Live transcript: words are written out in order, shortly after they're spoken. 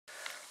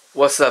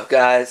What's up,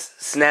 guys?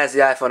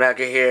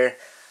 SnazzyiPhoneHacker here,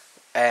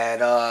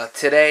 and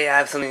today I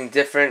have something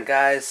different,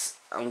 guys.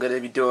 I'm gonna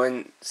be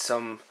doing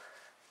some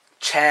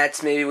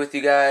chats maybe with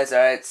you guys.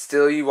 Alright,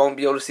 still you won't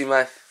be able to see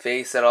my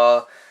face at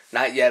all,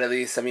 not yet at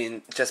least. I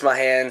mean, just my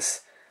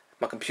hands,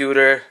 my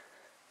computer,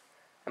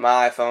 and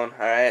my iPhone.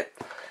 Alright,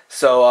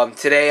 so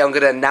today I'm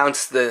gonna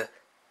announce the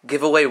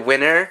giveaway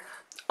winner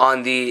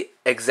on the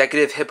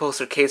executive hip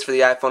holster case for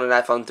the iPhone and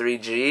iPhone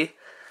 3G.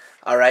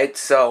 Alright,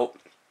 so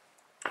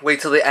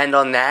wait till the end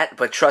on that,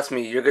 but trust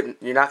me, you're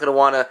not gonna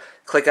want to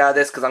click out of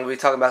this because I'm gonna be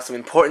talking about some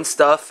important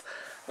stuff.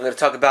 I'm gonna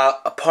talk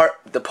about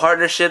the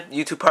partnership,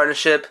 YouTube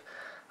partnership,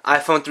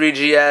 iPhone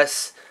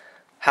 3GS,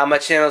 how my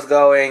channel's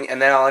going,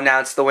 and then I'll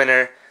announce the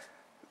winner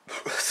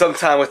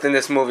sometime within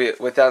this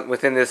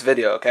within this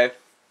video. Okay.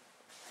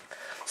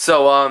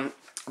 So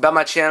about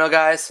my channel,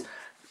 guys,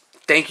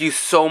 thank you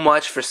so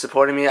much for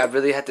supporting me. I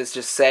really had to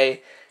just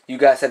say, you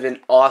guys have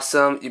been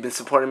awesome. You've been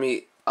supporting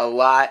me a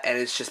lot, and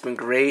it's just been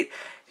great.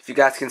 If you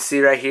guys can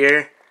see right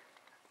here,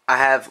 I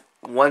have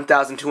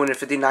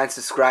 1,259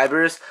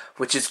 subscribers,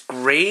 which is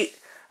great.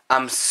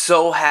 I'm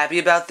so happy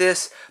about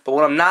this, but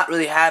what I'm not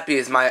really happy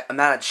is my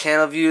amount of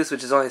channel views,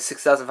 which is only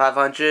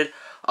 6,500.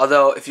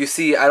 Although, if you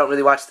see, I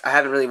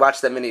haven't really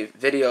watched that many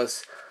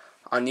videos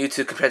on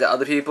YouTube compared to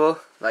other people.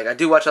 Like, I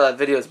do watch a lot of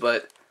videos,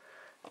 but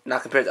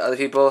not compared to other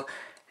people.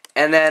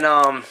 And then,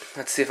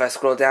 let's see if I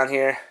scroll down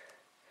here.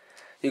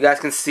 You guys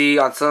can see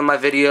on some of my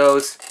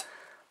videos,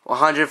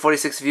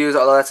 146 views,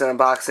 although that's an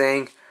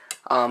unboxing.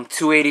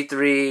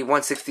 283,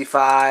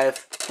 165,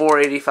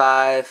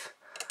 485.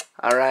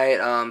 Alright,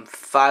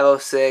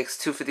 506,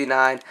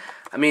 259.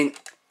 I mean,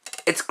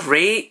 it's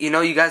great. You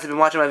know, you guys have been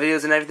watching my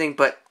videos and everything,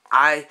 but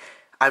I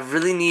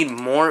really need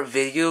more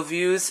video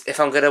views if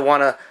I'm going to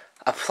want to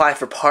apply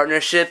for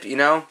partnership, you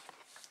know?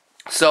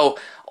 So,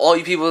 all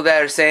you people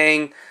that are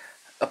saying,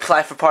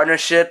 apply for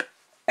partnership,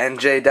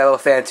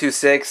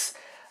 NJDevilFan26,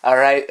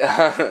 alright?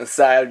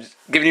 Sorry, I'm just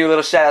giving you a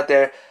little shout out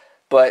there.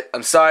 But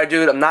I'm sorry,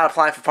 dude, I'm not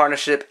applying for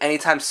partnership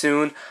anytime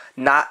soon.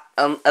 Not,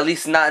 at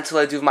least not until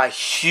I do my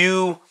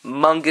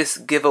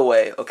humongous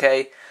giveaway,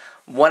 okay?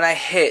 When I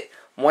hit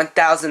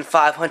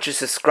 1,500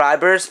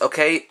 subscribers,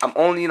 okay? I'm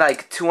only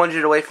like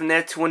 200 away from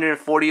there,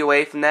 240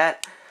 away from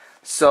that.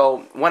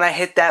 So, when I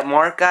hit that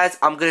mark, guys,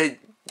 I'm going to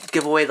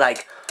give away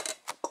like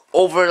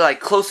over like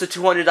close to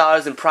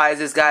 $200 in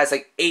prizes, guys.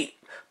 Like 8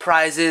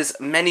 prizes,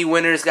 many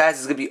winners, guys.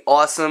 It's going to be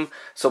awesome.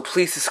 So,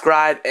 please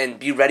subscribe and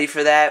be ready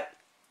for that.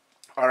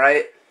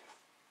 Alright,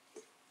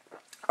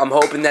 I'm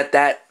hoping that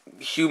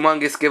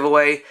humongous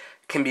giveaway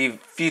can be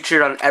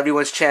featured on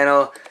everyone's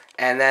channel,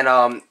 and then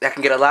that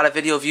can get a lot of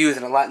video views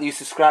and a lot of new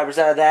subscribers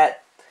out of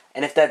that.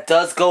 And if that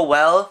does go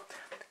well,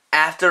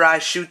 after I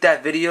shoot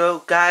that video,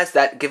 guys,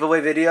 that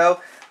giveaway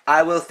video,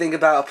 I will think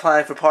about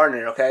applying for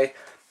partner, okay?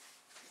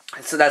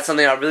 So that's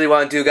something I really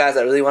want to do, guys.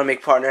 I really want to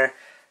make partner.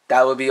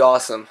 That would be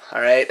awesome,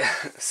 alright?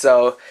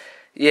 So,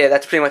 yeah,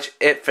 that's pretty much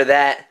it for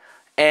that.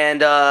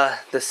 And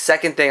the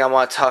second thing I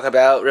want to talk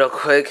about real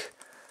quick,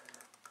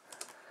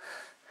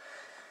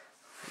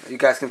 you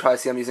guys can probably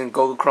see I'm using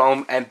Google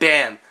Chrome, and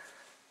bam,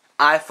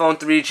 iPhone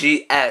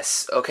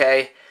 3GS,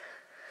 okay?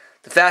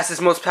 The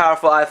fastest, most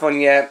powerful iPhone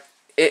yet.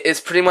 It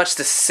is pretty much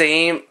the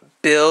same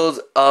build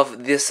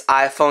of this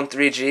iPhone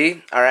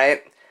 3G,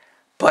 alright?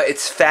 But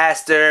it's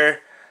faster,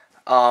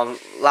 a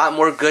lot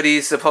more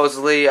goodies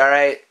supposedly,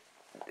 alright?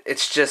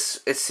 It's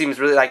just, it seems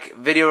really like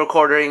video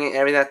recording and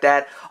everything like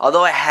that.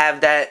 Although I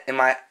have that in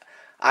my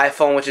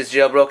iPhone, which is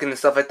jailbroken and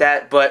stuff like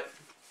that. But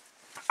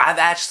I've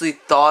actually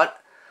thought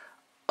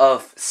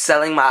of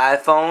selling my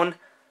iPhone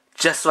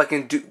just so I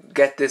can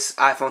get this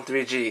iPhone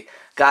 3G.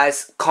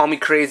 Guys, call me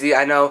crazy.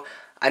 I know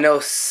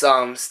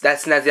some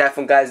that Snazzy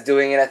iPhone guy's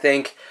doing it, I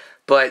think.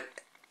 But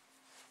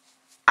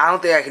I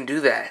don't think I can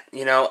do that.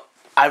 You know,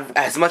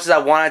 as much as I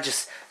want to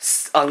just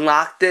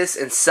unlock this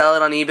and sell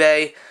it on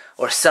eBay,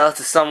 or sell it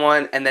to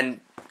someone and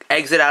then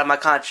exit out of my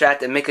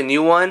contract and make a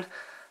new one,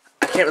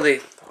 I can't really.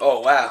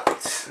 Oh wow,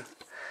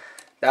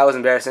 that was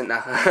embarrassing.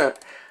 Nah.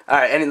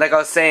 Alright, and like I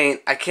was saying,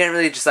 I can't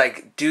really just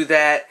like do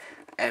that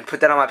and put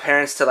that on my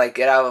parents to like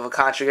get out of a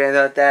contract or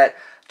anything like that.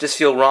 Just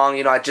feel wrong,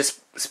 you know. I just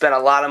spent a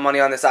lot of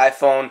money on this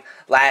iPhone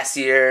last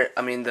year.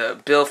 I mean,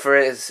 the bill for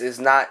it is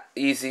not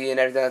easy and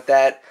everything like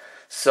that.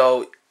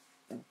 So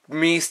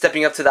me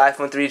stepping up to the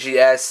iPhone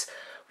 3GS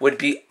would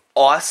be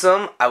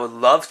awesome. I would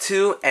love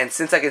to, and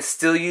since I can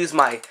still use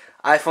my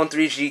iPhone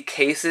 3G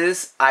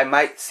cases, I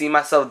might see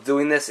myself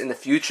doing this in the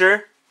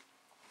future,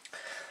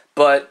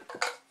 but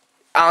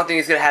I don't think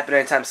it's gonna happen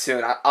anytime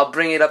soon. I'll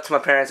bring it up to my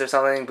parents or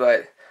something,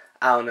 but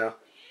I don't know.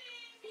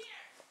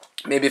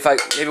 Maybe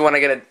when I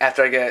get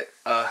after I get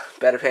a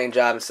better paying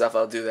job and stuff,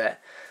 I'll do that.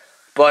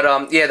 But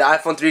yeah, the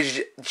iPhone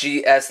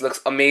 3GS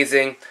looks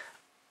amazing.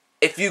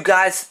 If you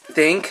guys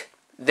think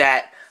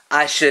that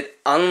I should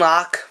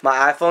unlock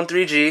my iPhone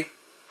 3G,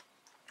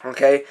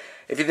 okay,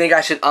 if you think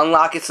I should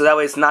unlock it so that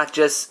way it's not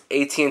just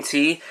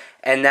AT&T,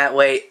 and that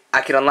way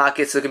I can unlock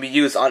it so it can be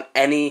used on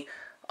any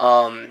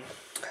whatever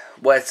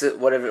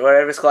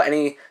it's called,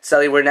 any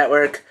cellular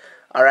network,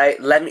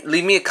 Alright,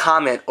 leave me a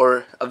comment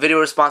or a video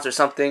response or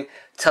something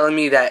telling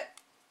me that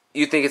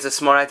you think it's a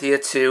smart idea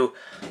to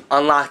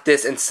unlock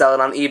this and sell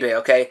it on eBay,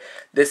 okay?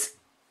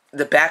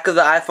 The back of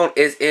the iPhone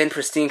is in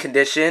pristine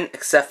condition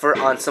except for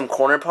on some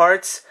corner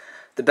parts.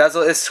 The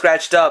bezel is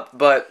scratched up,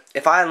 but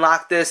if I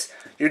unlock this,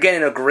 you're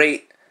getting a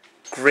great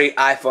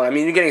iPhone. I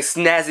mean, you're getting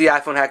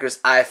SnazzyiPhoneHacker's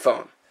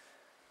iPhone,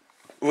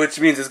 which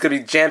means it's going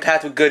to be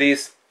jam-packed with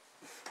goodies,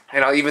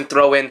 and I'll even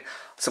throw in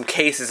some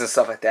cases and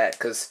stuff like that,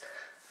 because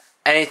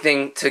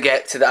anything to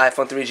get to the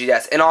iPhone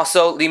 3GS. And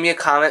also, leave me a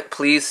comment,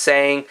 please,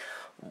 saying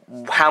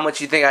how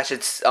much you think I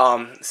should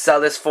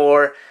sell this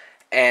for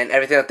and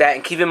everything like that.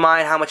 And keep in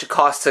mind how much it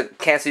costs to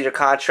cancel your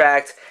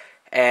contract,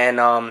 and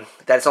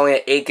that it's only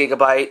an 8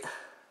 gigabyte.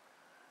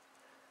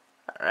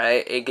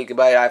 Alright, 8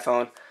 gigabyte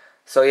iPhone.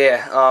 So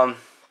yeah,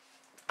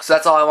 so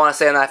that's all I want to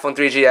say on the iPhone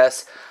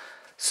 3GS.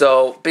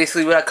 So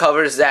basically what I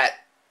covered is that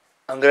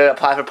I'm going to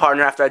apply for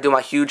partner after I do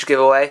my huge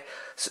giveaway.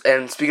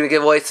 And speaking of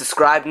giveaways,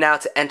 subscribe now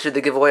to enter the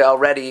giveaway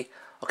already.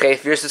 Okay,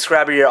 if you're a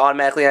subscriber, you're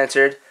automatically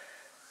entered.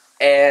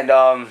 And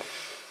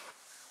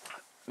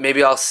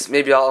maybe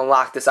I'll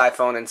unlock this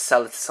iPhone and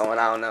sell it to someone,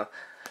 I don't know.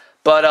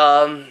 But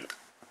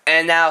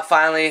and now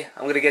finally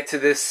I'm going to get to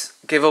this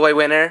giveaway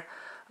winner.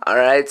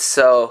 Alright,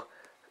 so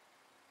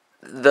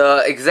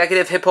the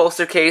executive hip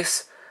holster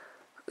case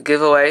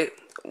giveaway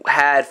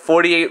had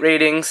 48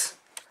 ratings,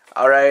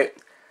 alright,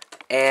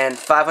 and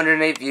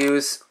 508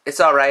 views. It's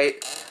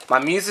alright. My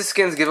music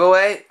skins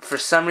giveaway for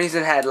some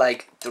reason had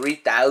like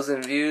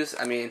 3,000 views.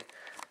 I mean,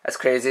 that's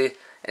crazy.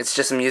 It's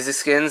just music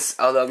skins,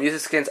 although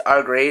music skins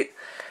are great.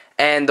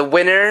 And the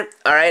winner,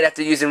 alright,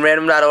 after using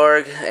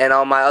random.org and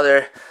all my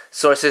other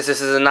sources,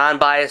 this is a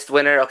non-biased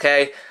winner,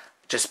 okay?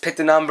 Just pick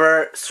the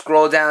number,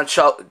 scroll down,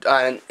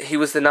 and he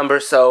was the number,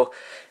 so,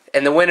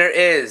 and the winner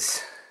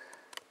is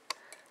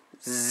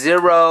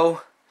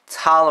Zero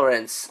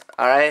Tolerance,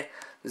 alright?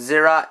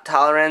 Zero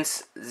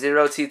Tolerance,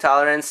 Zero T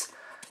Tolerance.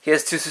 He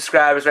has 2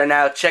 subscribers right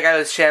now. Check out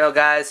his channel,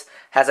 guys.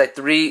 Has like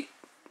three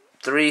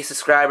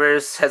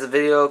subscribers. Has a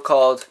video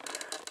called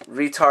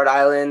Retard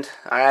Island.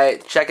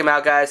 Alright, check him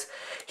out, guys.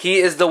 He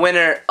is the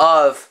winner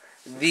of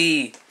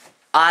the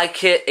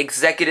iKit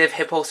Executive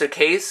Hip Holster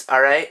case.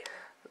 Alright,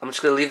 I'm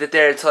just gonna leave it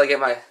there until I get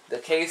the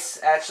case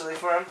actually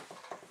for him.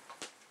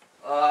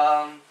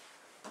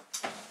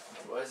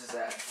 What is this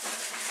at?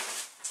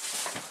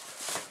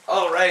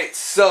 Alright,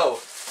 so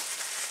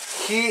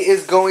he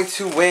is going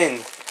to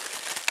win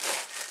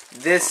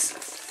this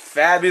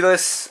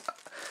fabulous,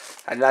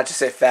 I did not just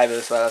say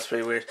fabulous, wow, that's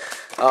pretty weird.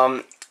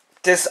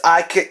 This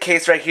iKit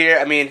case right here,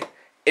 I mean,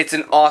 it's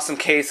an awesome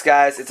case,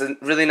 guys. It's a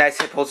really nice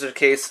hip holster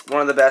case,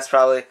 one of the best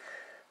probably,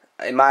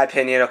 in my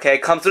opinion, okay?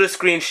 Comes with a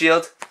screen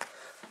shield.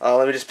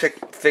 Let me just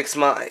fix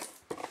my,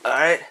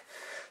 alright.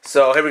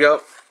 So, here we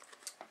go.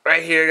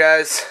 Right here,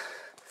 guys.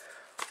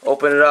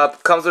 Open it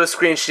up. Comes with a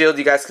screen shield.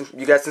 You guys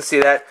can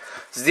see that.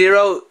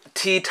 Zero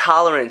T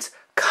Tolerance.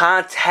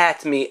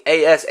 Contact me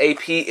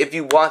ASAP if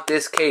you want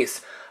this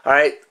case.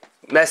 Alright?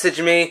 Message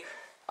me.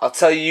 I'll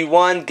tell you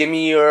won. Give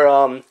me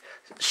your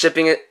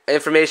shipping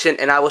information,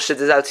 and I will ship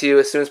this out to you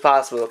as soon as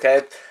possible,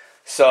 okay?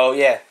 So,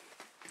 yeah.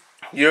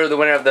 You're the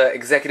winner of the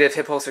executive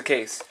hip holster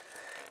case.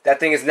 That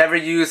thing is never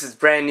used. It's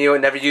brand new. I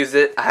never used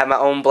it. I have my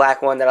own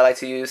black one that I like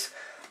to use.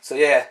 So,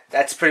 yeah.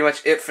 That's pretty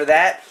much it for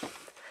that.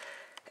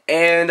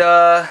 And,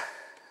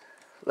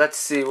 let's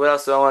see. What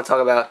else do I want to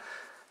talk about?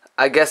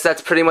 I guess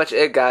that's pretty much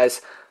it,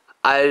 guys.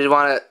 I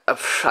want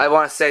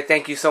to say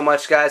thank you so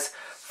much, guys,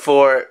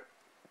 for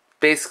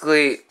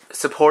basically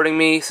supporting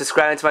me,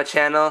 subscribing to my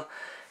channel,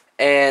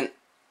 and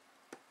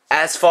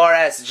as far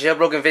as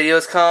jailbroken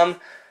videos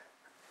come,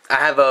 I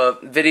have a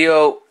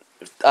video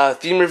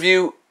theme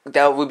review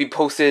that will be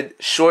posted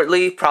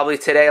shortly, probably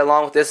today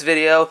along with this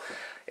video.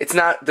 It's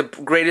not the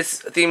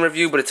greatest theme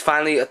review, but it's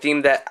finally a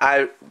theme that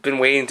I've been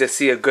waiting to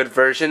see a good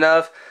version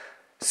of.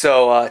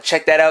 So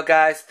check that out,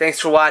 guys. Thanks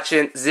for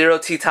watching. Zero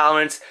T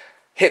Tolerance.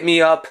 Hit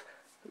me up.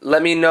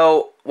 Let me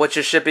know what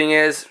your shipping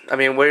is. I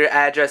mean, where your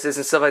address is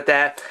and stuff like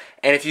that.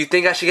 And if you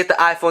think I should get the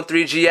iPhone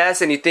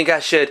 3GS and you think I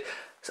should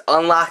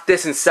unlock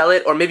this and sell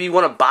it, or maybe you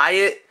want to buy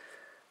it,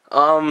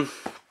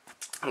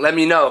 let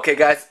me know. Okay,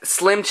 guys.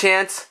 Slim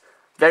chance.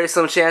 Very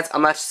slim chance.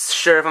 I'm not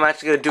sure if I'm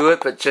actually going to do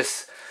it, but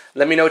just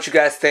let me know what you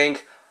guys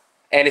think.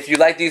 And if you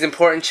like these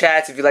important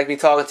chats, if you like me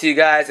talking to you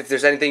guys, if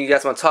there's anything you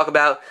guys want to talk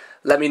about,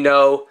 let me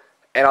know,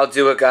 and I'll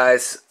do it,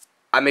 guys.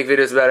 I make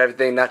videos about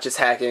everything, not just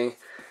hacking,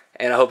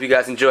 and I hope you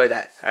guys enjoy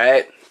that.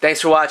 Alright?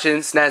 Thanks for watching.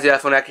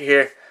 SnazzyiPhoneHacker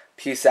here.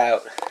 Peace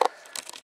out.